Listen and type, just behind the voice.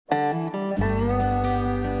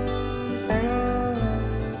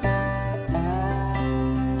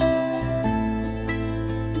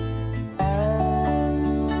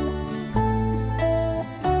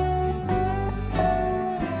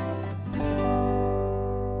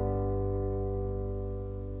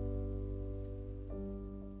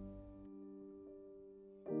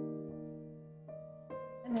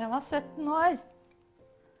jeg var 17 år.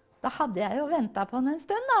 Da hadde jeg jo ventet på han en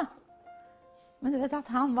stund, da. Men du vet at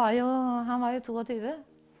han var jo 22,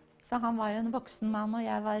 så han var jo en voksen mann, og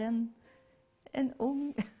jeg var en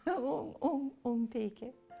ung pike.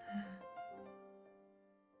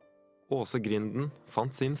 Åse Grinden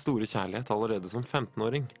fant sin store kjærlighet allerede som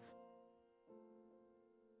 15-åring.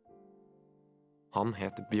 Han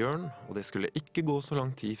het Bjørn, og det skulle ikke gå så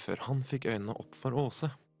lang tid før han fikk øynene opp for Åse.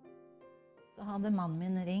 Så hadde mannen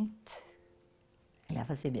min ringt, eller jeg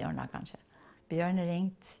får si Bjørn da kanskje. Bjørn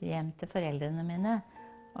ringt hjem til foreldrene mine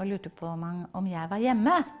og lurte på om jeg var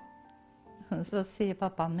hjemme. Så sier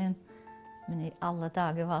pappaen min, men i alle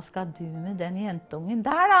dager, hva skal du med den jentungen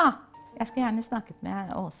der da? Jeg skulle gjerne snakket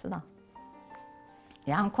med Åse da.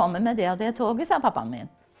 Ja, han kommer med det og det toget, sa pappaen min.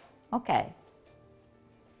 Ok.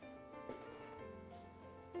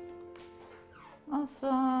 Og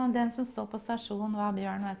så den som står på stasjonen var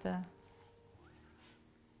Bjørn, vet du.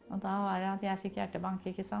 Og da var det at jeg fikk hjertebank,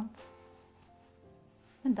 ikke sant?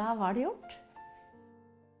 Men da var det gjort.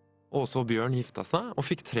 Åse og Bjørn gifta seg og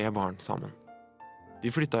fikk 3 barn sammen.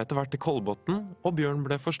 De flytta etter hvert til Kolbotn, og Bjørn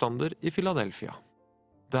ble forstander i Philadelphia.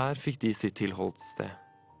 Der fikk de sitt tilholdssted,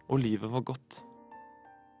 og livet var godt.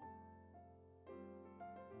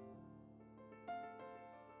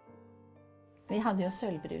 Vi hadde jo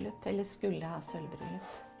sølvbryllup, eller skulle ha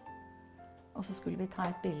sølvbryllup. Og så skulle vi ta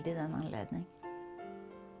et bilde i den anledning.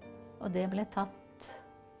 Og det ble tatt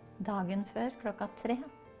dagen før, klokka 3.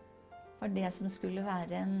 For det som skulle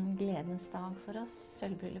være en gledens dag for oss,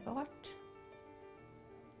 sølvbryllupet vårt.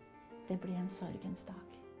 Det ble en sorgens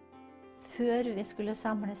dag. Før vi skulle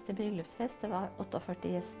samles til bryllupsfest, det var 48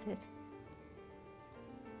 gjester.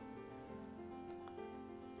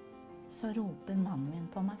 Så roper mannen min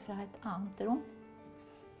på meg fra et annet rom.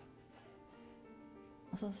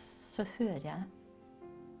 Og så hører jeg,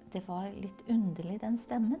 det var litt underlig den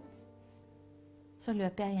stemmen. Så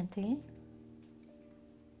løper jeg inn til den.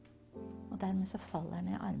 Og dermed så faller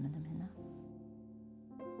den i armene mine.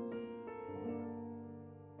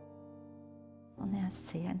 Og når jeg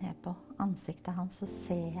ser ned på ansiktet hans, så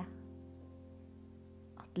ser jeg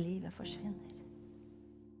at livet forsvinner.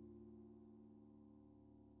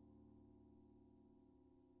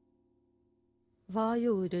 Hva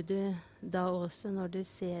gjorde du da også når du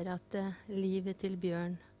ser at livet til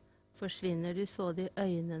Bjørn forsvinner? Du så det i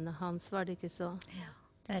øynene hans, var det ikke så? Ja,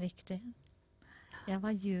 det er riktig. Ja,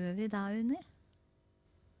 hva gjør vi da, Unni?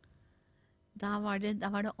 Da var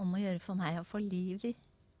det om å gjøre for meg å få liv i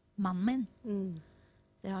mannen min.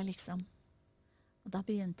 Det var liksom... Og da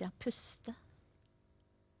begynte jeg å puste.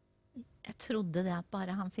 Jeg trodde det at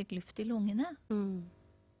bare han fikk luft i lungene,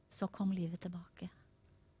 så kom livet tilbake.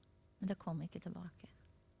 Men det kom ikke tilbake.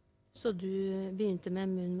 Så du begynte med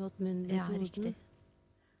munn mot munn-metoden? Ja, riktig.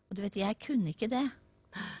 Og du vet, jeg kunne ikke det.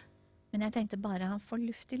 Men jeg tenkte bare han får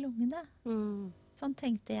luft i lungene. Sånn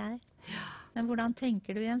tenkte jeg. Men hvordan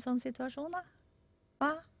tenker du i en sånn situasjon da?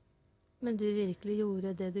 Hva? Men du virkelig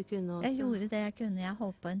gjorde det du kunne også? Jeg gjorde det jeg kunne. Jeg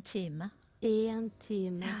holdt på en time. 1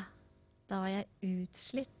 time? Ja. Da var jeg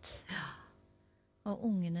utslitt. Ja. Og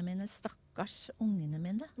ungene mine, stakkars ungene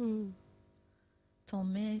mine.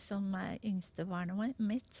 Tommy, som er yngste barnet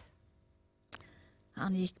mitt,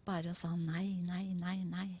 han gikk bare og sa nei, nei, nei,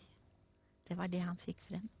 nei. Det var det han fikk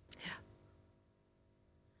frem. Ja.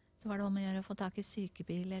 Så var det om å gjøre å få tak i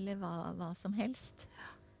sykebil eller hva som helst.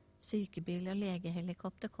 Ja. Sykebil og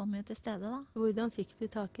legehelikopter kom jo til stedet da. Hvordan fikk du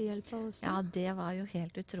tak i hjelp av oss? Ja, det var jo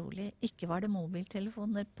helt utrolig. Ikke var det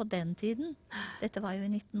mobiltelefoner på den tiden. Dette var jo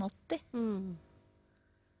i 1980.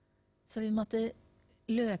 Så vi måtte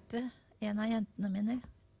løpe. En av jentene mine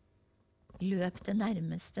løp til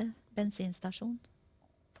nærmeste bensinstasjon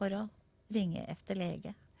for å ringe efter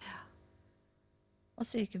lege. Ja. Og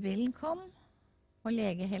sykebilen kom, og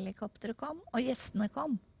legehelikopteret kom, og gjestene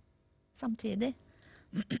kom samtidig.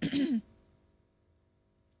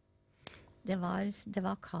 Det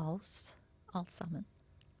var kaos, alt sammen.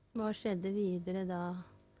 Hva skjedde videre da,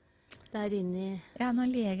 der inne i... Ja,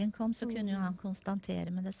 når legen kom, så kunne jo han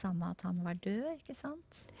konstatere med det samme at han var død, ikke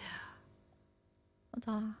sant? Ja. Og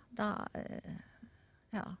da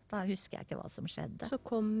husker jeg ikke hva som skjedde. Så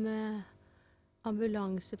kom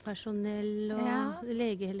ambulansepersonell og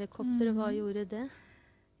legehelikopter, hva gjorde det?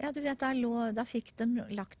 Ja, du vet, da fikk de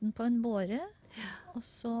lagt den på en båre, og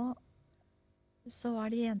så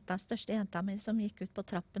var det største jenta mi som gikk ut på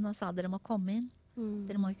trappen og sa, dere må komme inn.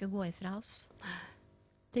 Dere må ikke gå ifra oss.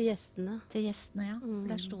 Til gjestene? Til gjestene, ja. For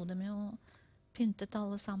der sto de jo pyntet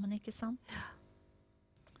alle sammen, ikke sant? Ja.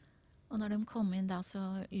 Og når de kom inn da, så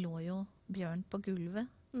lå jo Bjørn på gulvet,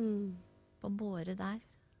 på båret der.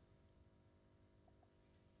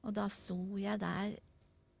 Og da sto jeg der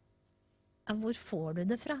hvor får du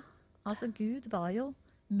det fra? Altså, Gud var jo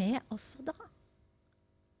med også da.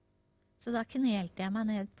 Så da knelte jeg meg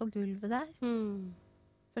ned på gulvet der.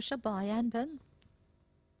 Først så ba jeg en bønn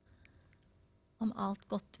om alt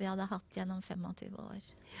godt vi hadde hatt gjennom 25 år.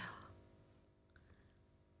 Ja.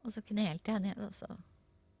 Og så knelte jeg ned, og så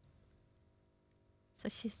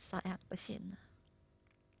kyssa jeg på kinnet.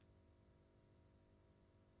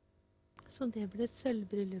 Så det ble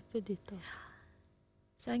sølvbryllupet ditt også?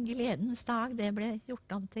 Så en gledens dag, det ble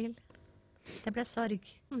gjort om til. Det ble sorg.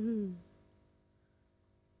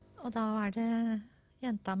 Og da var det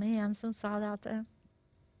jenta mi igjen som sa det at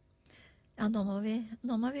ja, nå må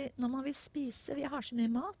vi spise, vi har så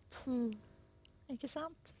mye mat. Ikke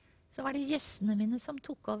sant? Så var det gjestene mine som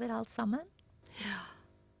tok over alt sammen. Ja.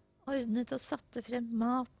 Ordnet og satte frem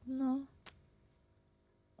maten,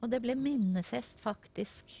 og det ble minnefest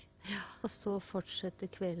faktisk. Ja. Og så fortsetter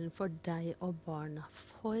kvelden for deg og barna.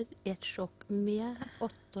 For et sjokk med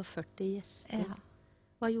 48 gjester. Ja.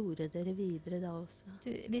 Hva gjorde dere videre da også?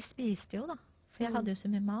 Vi spiste jo da, for jeg hadde jo så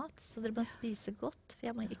mye mat, så dere må spise godt, for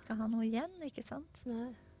jeg må ikke ha noe igjen, ikke sant?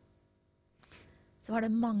 Nei. Så var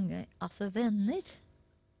det mange, altså venner.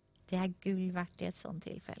 Det er gull verdt i et sånt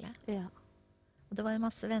tilfelle. Ja. Og det var jo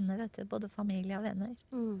masse venner, vet du, både familie og venner.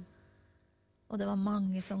 Og det var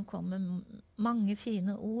mange som kom med mange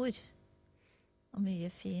fine ord, og mye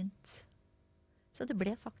fint. Så det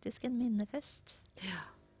ble faktisk en minnefest. Ja.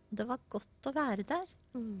 Det var godt å være der.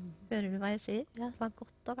 Hører du hva jeg sier? Ja. Det var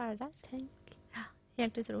godt å være der. Tenk. Ja,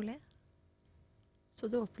 helt utrolig. Så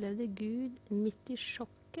du opplevde Gud midt i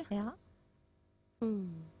sjokket? Ja.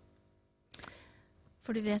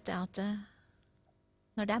 For du vet det at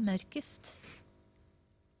når det er mørkest,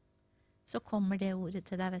 så kommer det ordet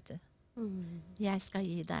til deg, vet du. Jeg skal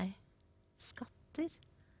gi deg skatter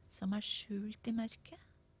som er skjult i mørket.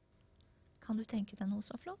 Kan du tenke deg noe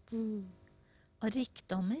så flott? Og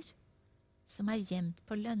rikdommer som er gjemt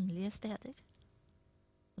på lønnlige steder.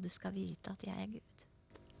 Og du skal vite at jeg er Gud.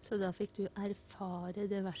 Så da fikk du erfare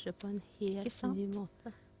det verset på en helt ny måte.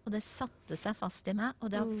 Og det satte seg fast i meg, og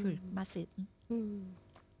det har fulgt meg siden.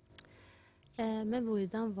 Men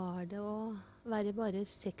hvordan var det å være bare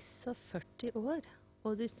 46 år,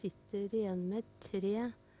 og du sitter igjen med 3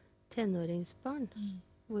 tenåringsbarn?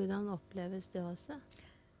 Hvordan oppleves det også?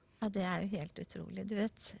 Ja, det er jo helt utrolig. Du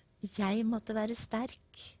vet, jeg måtte være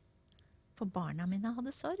sterk, for barna mine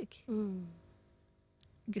hadde sorg.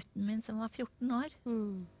 Gutten min som var 14 år,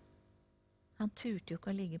 han turte jo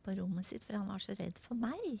ikke å ligge på rommet sitt, for han var så redd for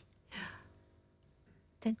meg.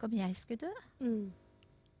 Tenk om jeg skulle dø.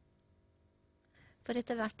 For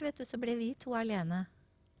etter hvert, vet du, så ble vi 2 alene.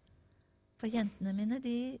 For jentene mine,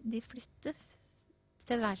 de flyttet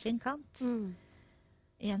til hver sin kant.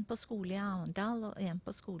 En på skole i Arendal, og en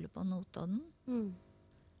på skole på Notodden.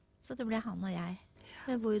 Så det ble han og jeg.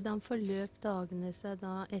 Men hvordan forløp dagene seg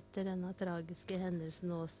da etter denne tragiske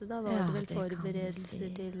hendelsen også? Da var det vel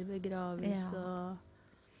forberedelser til begravelse og...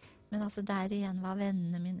 Men altså der igjen var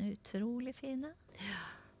vennene mine utrolig fine.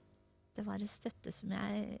 Det var en støtte som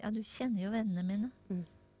jeg... Ja, du kjenner jo vennene mine.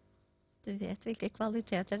 Du vet hvilke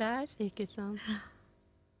kvaliteter det er. Ikke sant?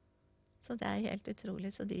 Så det er helt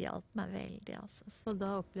utrolig, så de hjalp meg veldig, altså. Og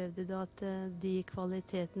da opplevde du at de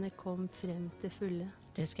kvalitetene kom frem til fulle?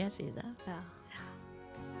 Det skal jeg si det. Ja.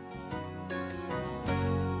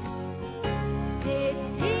 Det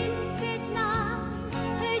finns ett namn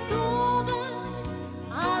höjt over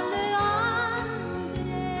alle andre,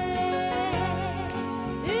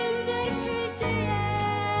 underfullt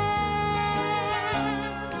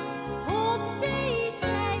håp det i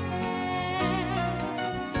seg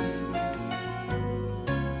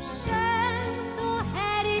skjønt og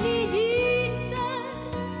herlig lyser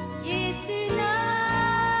Jesu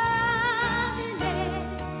navn,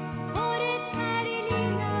 for et herlig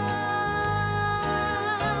navn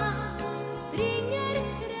bringer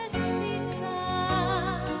trøst i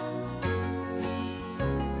sang.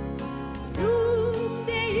 Rop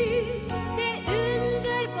det ut, det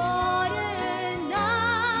underbare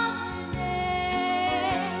navnet,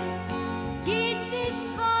 Jesus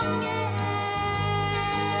konge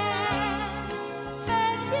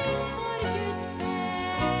høvding for Guds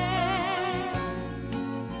venn.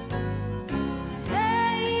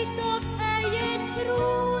 Høyt opphøyet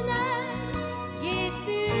troner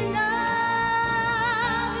Jesu navnet,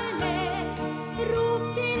 rop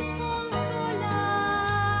til folk og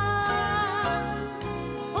land,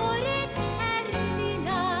 for et herlig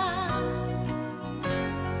navn.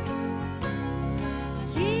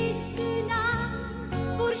 Jesu navn,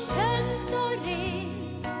 hvor skjønt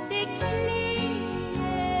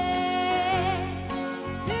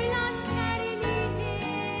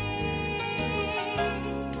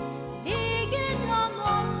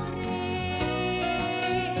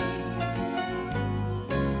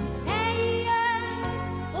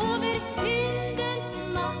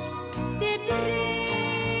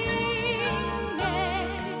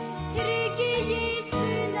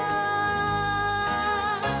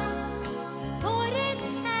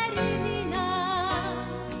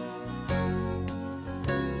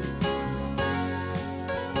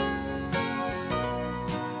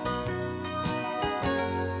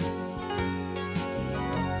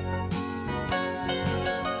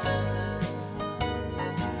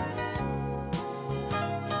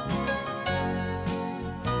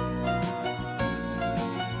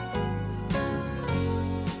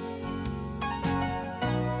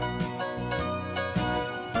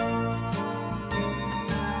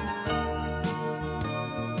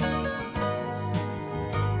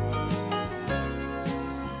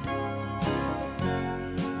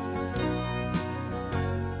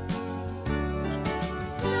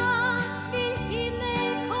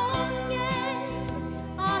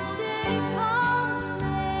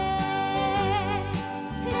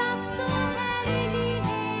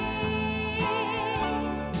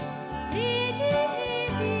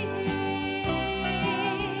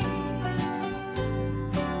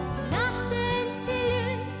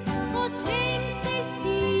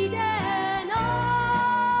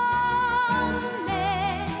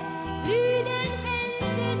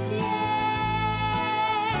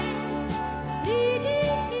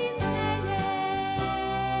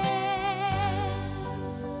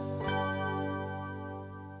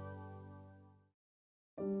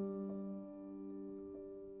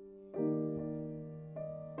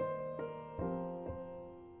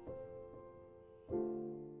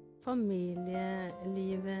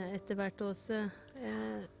familielivet etter hvert også.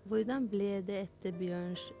 Hvordan ble det etter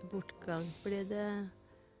Bjørns bortgang?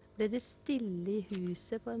 Ble det stille i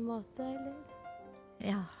huset på en måte, eller?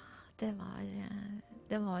 Ja, det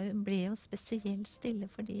ble jo spesielt stille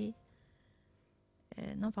fordi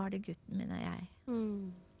nå var det gutten min og jeg.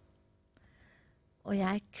 Og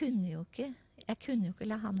jeg kunne jo ikke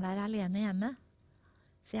la han være alene hjemme.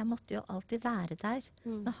 Så jeg måtte jo alltid være der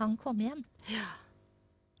når han kom hjem. Ja.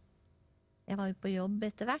 Jeg var jo på jobb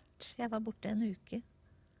etter hvert. Jeg var borte en uke.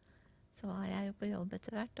 Så var jeg jo på jobb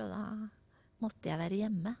etter hvert, og da måtte jeg være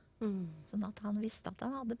hjemme. Sånn at han visste at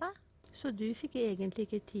han hadde meg. Så du fikk egentlig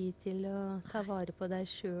ikke tid til å ta vare på deg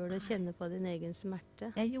selv og kjenne på din egen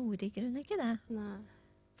smerte? Jeg gjorde i grunnen ikke det. Nei.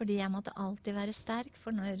 Fordi jeg måtte alltid være sterk,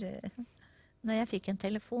 for når jeg fikk en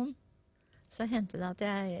telefon, så hendte det at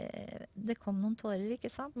det kom noen tårer,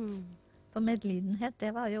 ikke sant? For medlidenhet,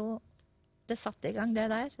 det satte i gang det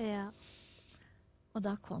der. Ja. Og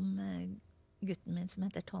da kom gutten min som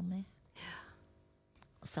heter Tommy,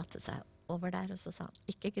 og satte seg over der, og så sa han,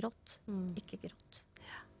 ikke gråt, ikke gråt.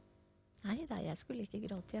 Ja. Nei da, jeg skulle ikke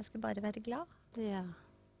gråte, jeg skulle bare være glad. Ja.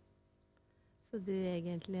 Så du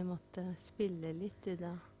egentlig måtte spille litt i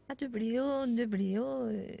det? Ja, du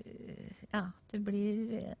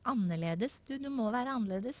blir annerledes. Du må være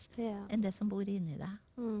annerledes enn det som bor inni deg.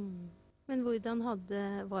 Men hvordan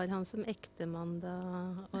var han som ektemann da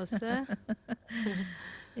også?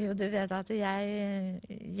 Jo, du vet at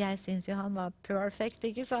jeg synes jo han var perfekt,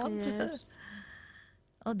 ikke sant? Yes.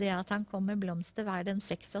 Og det at han kom med blomster hver den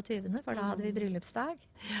 26., for da hadde vi bryllupsdag.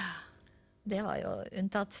 Det var jo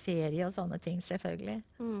unntatt ferie og sånne ting, selvfølgelig.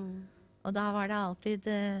 Og da var det alltid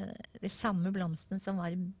de samme blomstene som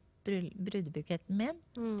var i brudebuketten min.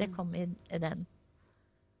 Det kom i den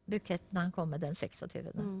buketten han kom med den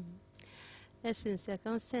 26. Jeg synes jeg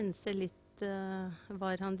kan sense litt,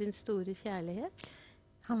 var han din store kjærlighet?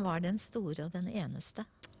 Han var den store og den eneste.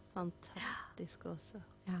 Fantastisk også.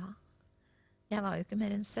 Ja. Jeg var jo ikke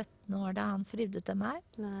mer enn 17 år da han fridde til meg.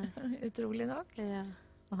 Nei. Utrolig nok. Ja.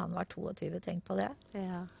 Og han var 22, tenk på det.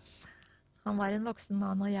 Ja. Han var en voksen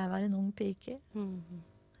mann, og jeg var en ung pike.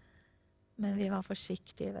 Men vi var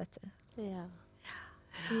forsiktige, vet du. Ja.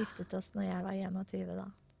 Vi giftet oss når jeg var 21 da.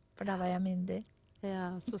 For da var jeg myndig. Ja,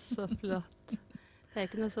 så flott. Det er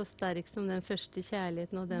ikke noe så sterkt som den første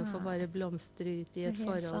kjærligheten, og den får bare blomstre ut i et Helt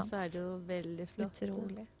forhold, sant. så er det jo veldig flott.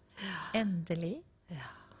 Utrolig. Endelig. Ja.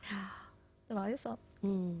 Det var jo sånn.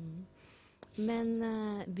 Men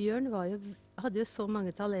Bjørn hadde jo så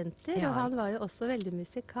mange talenter, Ja. og han var jo også veldig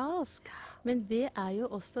musikalsk. Men det er jo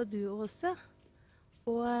også du også.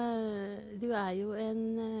 Og du er jo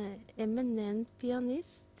en eminent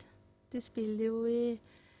pianist. Du spiller jo i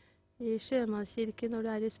Sjømannskirken når du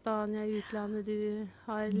er i Spania, i utlandet. Du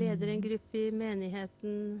leder en gruppe i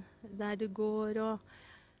menigheten der du går.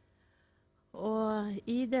 Og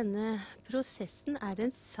i denne prosessen er det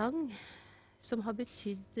en sang som har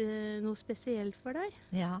betydd noe spesielt for deg.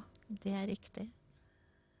 Ja, det er riktig.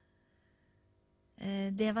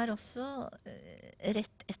 Det var også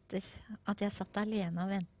rett etter at jeg satt alene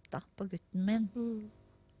og ventet på gutten min.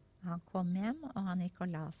 Han kom hjem, og han gikk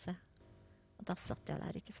og la seg. Og da satt jeg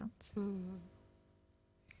der, ikke sant?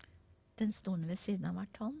 Den stolen ved siden av var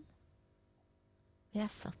tom. Og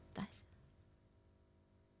jeg satt der.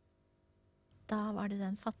 Da var det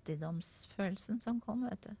den fattigdomsfølelsen som kom,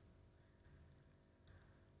 vet du.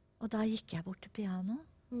 Og da gikk jeg bort til piano.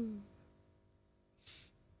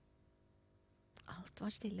 Alt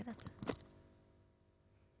var stille, vet du.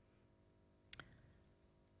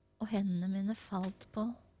 Og hendene mine falt på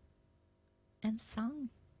en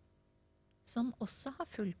sang som også har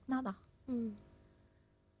fulgt meg, da.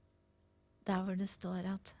 Der hvor det står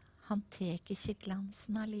at han tek ikke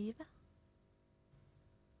glansen av livet.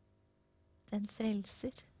 Den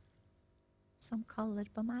frelser som kaller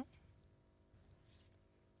på meg.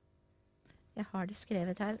 Jeg har det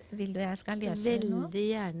skrevet her. Vil du jeg skal lese det nå? Veldig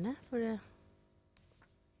gjerne, for det.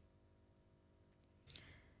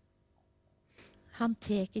 Han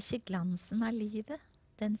tek ikke glansen av livet,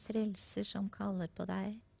 den frelser som kaller på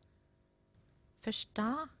deg. Først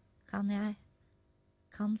da kan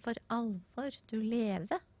for alvor du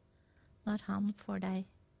leve, når han får deg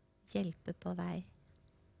hjelpe på vei.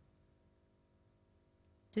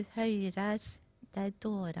 Du høyrer deg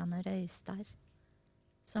dårane røystar,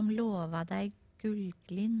 som lova deg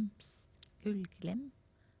gullglim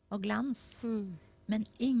og glans. Men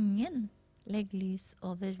ingen legg lys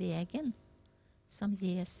over vegen, som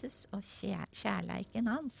Jesus og kjærleiken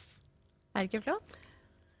hans. Er det ikke flott?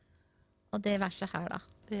 Og det verset her, da.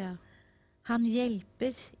 Ja. Han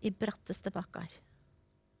hjelper i bratteste bakkar.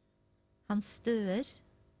 Han støer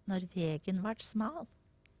når vegen vart smal.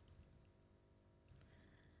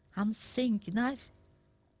 Han signar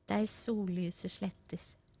dei sollyse sletter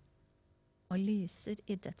og lyser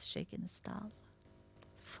i dødsskyggenes dal.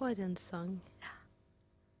 For en sang.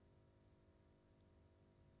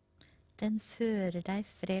 Den fører deg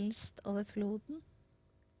frelst over floden,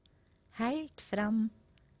 heilt fram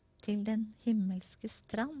til den himmelske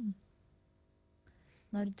strand.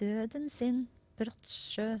 Når døden sin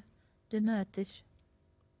brottsjø du møter,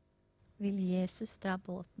 vil Jesus dra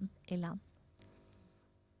båten i land.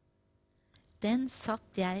 Den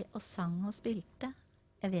satt jeg og sang og spilte,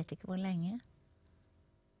 jeg vet ikke hvor lenge.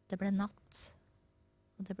 Det ble natt,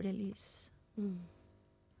 og det ble lys.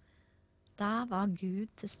 Da var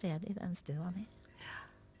Gud til stede i den stua mi.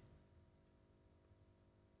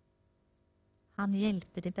 Han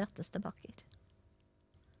hjelper i bratteste bakker.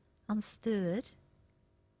 Han støer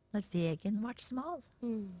når vegen vart smal.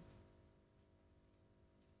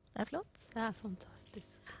 Det er flott. Det er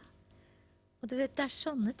fantastisk. Og du vet, det er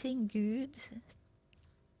sånne ting Gud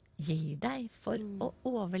gir deg for å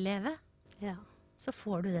overleve. Ja. Så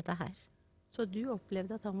får du dette her. Så du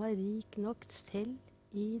opplevde at han var rik nok selv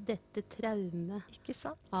i dette traumet Ikke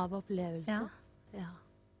sant? av opplevelse? Ja. Ja.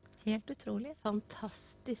 Helt utrolig.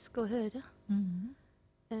 Fantastisk å høre. Mhm.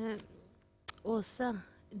 Åse,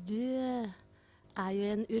 du er jo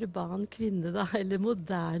en urban kvinne da, eller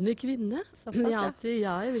moderne kvinne. Såpass, ja.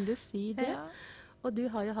 Ja, jeg vil jo si det. Ja. Og du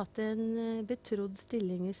har jo hatt en betrodd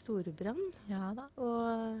stilling i Storebrand. Ja da.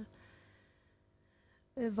 Og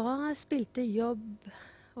hva spilte jobb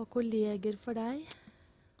og kolleger for deg?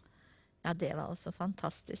 Ja, det var også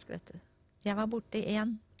fantastisk, vet du. Jeg var borte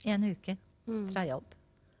en uke fra jobb.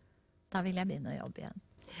 Da ville jeg begynne å jobbe igjen.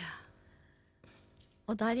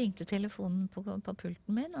 Og da ringte telefonen på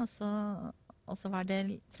pulten min, og så var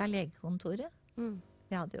det fra legekontoret.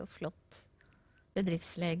 Vi hadde jo flott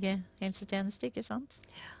bedriftslegehelsetjeneste, ikke sant?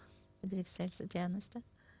 Bedriftshelsetjeneste.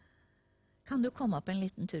 Kan du komme opp en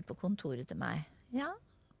liten tur på kontoret til meg? Ja,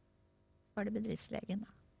 var det bedriftslegen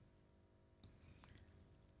da.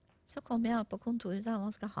 Så kom jeg opp på kontoret da,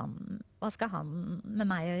 hva skal han med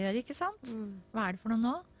meg å gjøre, ikke sant? Hva er det for noe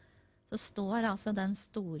nå? Så står altså den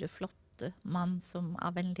store, flotte mann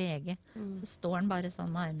av en lege, så står han bare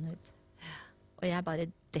sånn med armene ut. Og jeg bare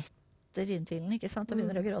detter inn til den, ikke sant, og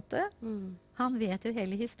begynner å gråte. Han vet jo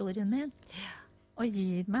hele historien min, og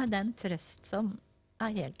gir meg den trøst som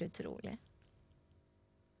er helt utrolig.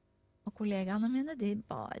 Og kollegaene mine, de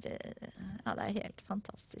bare, ja, det er helt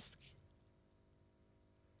fantastisk.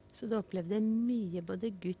 Så du opplevde mye både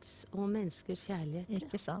Guds og menneskers kjærlighet.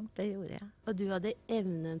 Ikke sant, det gjorde jeg. Og du hadde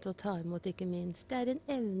evnen til å ta imot, ikke minst. Det er en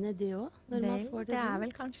evne det også, når man får det det er rundt.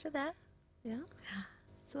 vel kanskje det. Ja.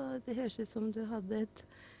 Så det høres ut som du hadde et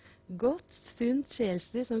godt, sunt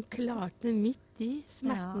sjelsliv som klarte midt i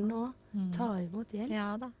smerten å ta imot hjelp.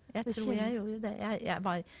 Ja da, jeg tror jeg gjorde det.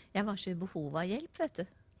 Jeg var så i behov av hjelp, vet du.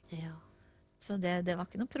 Ja. Så det var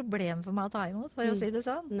ikke noe problem for meg å ta imot, for å si det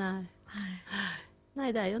sånn. Nei,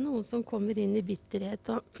 det er jo noen som kommer inn i bitterhet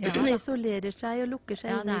og isolerer seg og lukker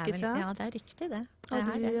seg inn, ikke sant? Ja, det er riktig det.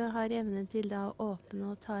 Og du har evnen til da å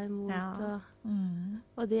åpne og ta imot. Ja.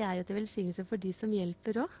 Og det er jo til velsignelse for de som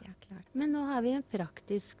hjelper også. Ja, klart. Men nå har vi en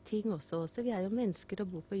praktisk ting også. Vi er jo mennesker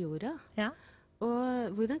og bor på jorda. Ja.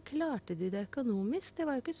 Og hvordan klarte du det økonomisk? Det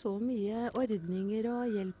var jo ikke så mye ordninger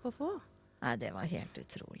og hjelp å få. Nei, det var helt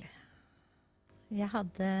utrolig. Jeg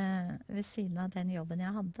hadde, ved siden av den jobben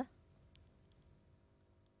jeg hadde,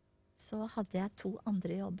 så hadde jeg 2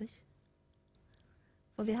 andre jobber.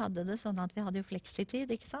 For vi hadde det sånn at vi hadde jo fleksitid,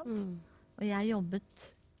 ikke sant? Og jeg jobbet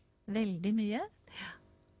veldig mye,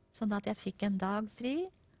 sånn at jeg fikk en dag fri.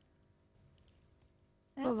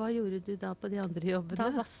 Ja. Og hva gjorde du da på de andre jobbene? Da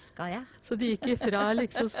vasket jeg. Så det gikk ifra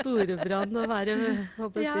liksom Storebrand og være,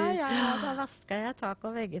 håper jeg å si. Ja, da vasket jeg tak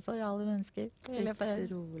og vegger for alle mennesker.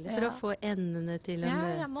 Utrolig. For å få endene til å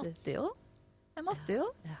møtes. Ja, jeg måtte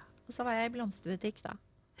jo. Ja. Og så var jeg i blomsterbutikk da.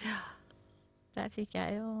 Der fikk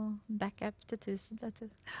jeg jo backup til 1000, vet du.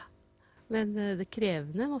 Men det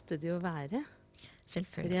krevende måtte det jo være.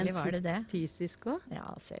 Selvfølgelig var det det. Fysisk også? Ja,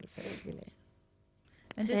 selvfølgelig.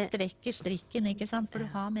 Men du strekker strikken, ikke sant? For du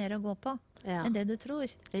har mer å gå på enn det du tror.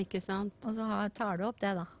 Ikke sant? Og så tar du opp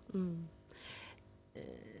det da.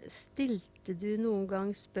 Stilte du noen gang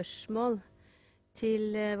spørsmål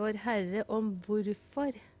til vår Herre om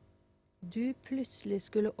hvorfor du plutselig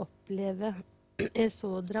skulle oppleve en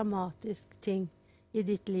så dramatisk ting i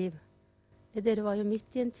ditt liv? Dere var jo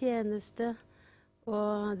midt i en tjeneste,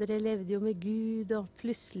 og dere levde jo med Gud, og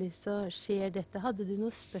plutselig så skjer dette. Hadde du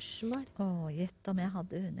noen spørsmål? Gjett om jeg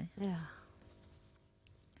hadde, Unni. Ja.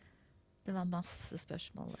 Det var masse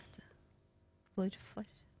spørsmål, vet du. Hvorfor?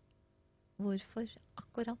 hvorfor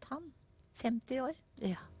akkurat han? 50 år.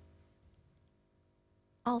 Ja.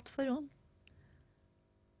 Alt for ung.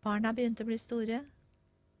 Barna begynte å bli store.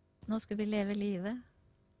 Nå skulle vi leve livet.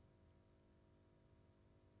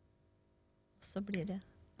 Og så blir det.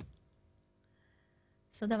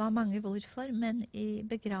 Så det var mange hvorfor, men i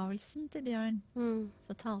begravelsen til Bjørn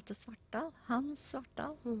så talte Svartdal, Hans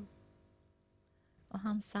Svartdal. Og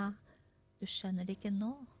han sa, du skjønner det ikke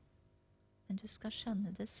nå, men du skal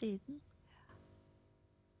skjønne det siden.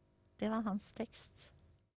 Det var hans tekst.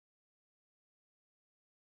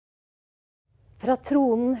 Fra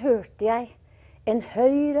tronen hørte jeg en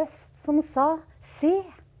høy røst som sa, se,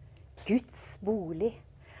 Guds bolig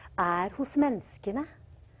er hos menneskene.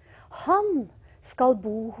 Han skal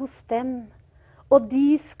bo hos dem, og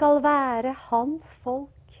de skal være hans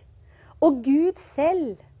folk. Og Gud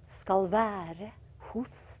selv skal være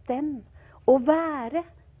hos dem, og være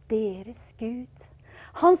deres Gud.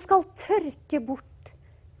 Han skal tørke bort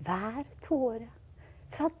hver tåre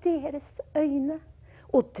fra deres øyne,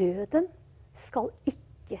 og døden skal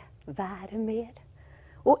ikke være mer.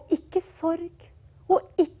 Og ikke sorg, og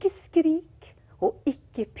ikke skrik, og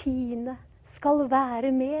ikke pine skal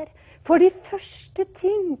være mer. For de første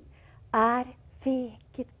ting er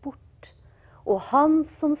veket bort. Og han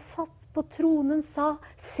som satt på tronen sa,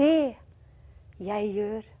 se, jeg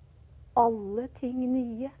gjør alle ting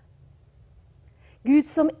nye. Gud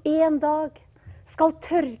som en dag skal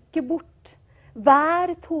tørke bort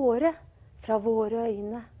hver tåre fra våre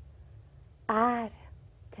øyne, er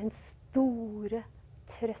den store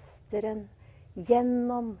trøsteren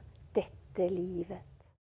gjennom dette livet.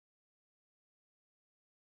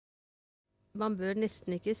 Man bør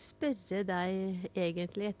nesten ikke spørre deg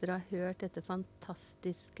egentlig etter å ha hørt dette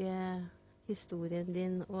fantastiske historien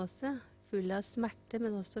din, Åse. Full av smerte,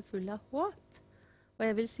 men også full av håp. Og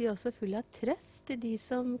jeg vil si også full av trøst til de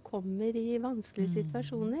som kommer i vanskelige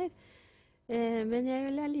situasjoner. Men jeg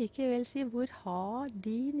vil allikevel si, hvor har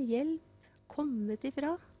din hjelp kommet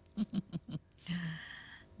ifra?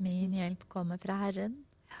 Min hjelp kommer fra Herren,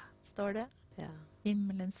 står det. Ja.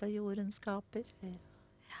 Himmelens og jordens skaper. Ja.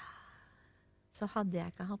 Så hadde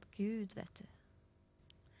jeg ikke hatt Gud, vet du.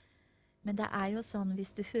 Men det er jo sånn,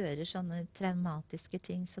 hvis du hører sånne traumatiske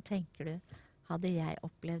ting, så tenker du, hadde jeg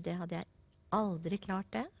opplevd det, hadde jeg aldri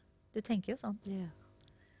klart det. Du tenker jo sånn. Ja.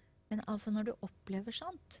 Men altså når du opplever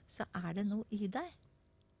sånt, så er det noe i deg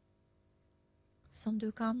som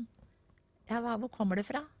du kan, ja, hvor kommer det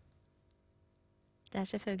fra? Det er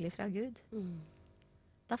selvfølgelig fra Gud.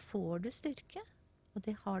 Da får du styrke, og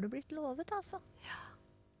det har du blitt lovet, altså. Ja.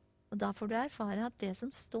 Og da får du erfare at det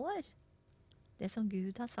som står, det som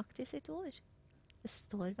Gud har sagt i sitt ord, det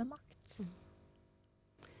står ved makt.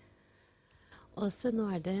 Også nå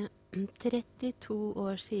er det 32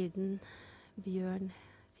 år siden Bjørn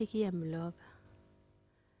fikk hjemlov.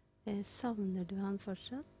 Savner du han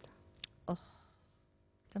fortsatt?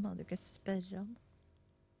 Det må du ikke spørre om.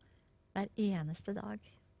 Hver eneste dag.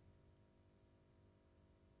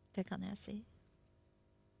 Det kan jeg si.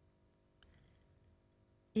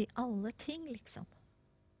 I alle ting, liksom.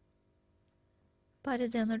 Bare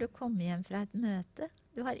det når du kommer hjem fra et møte.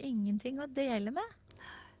 Du har ingenting å dele med.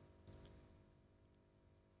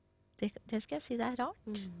 Det skal jeg si, det er rart.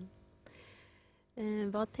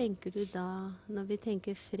 Hva tenker du da, når vi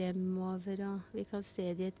tenker fremover, og vi kan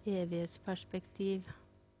se det i et evighetsperspektiv?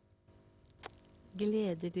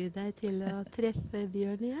 Gleder du deg til å treffe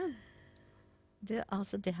Bjørn igjen? Det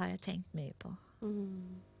har jeg tenkt mye på.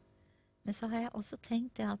 Men så har jeg også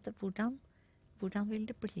tenkt det at hvordan vil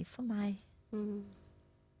det bli for meg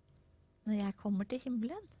når jeg kommer til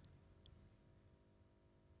himmelen?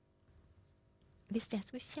 Hvis jeg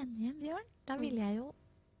skulle kjenne igjen Bjørn, da ville jeg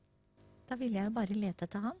jo bare lete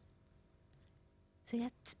etter ham. Så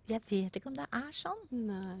jeg vet ikke om det er sånn.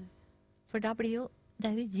 Nei. For da blir det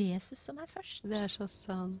er jo Jesus som er først. Det er så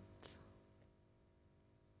sant.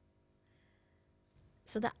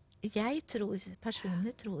 Så jeg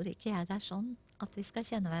personlig tror ikke jeg det er sånn at vi skal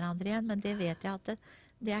kjenne hverandre igjen, men det vet jeg at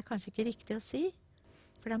det er kanskje ikke riktig å si.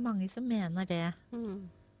 For det er mange som mener det.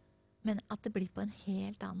 Men at det blir på en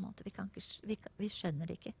helt annen måte. Vi skjønner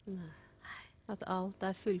det ikke. Nei. At alt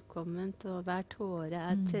er fullkomment, og hver tåre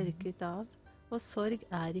er tørket av. Og sorg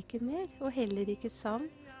er ikke mer, og heller ikke savn,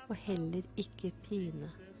 og heller ikke pine.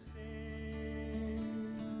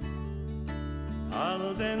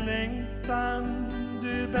 All den längtan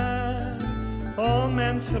du bär om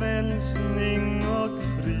en frälsning och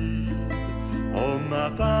frid, om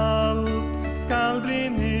att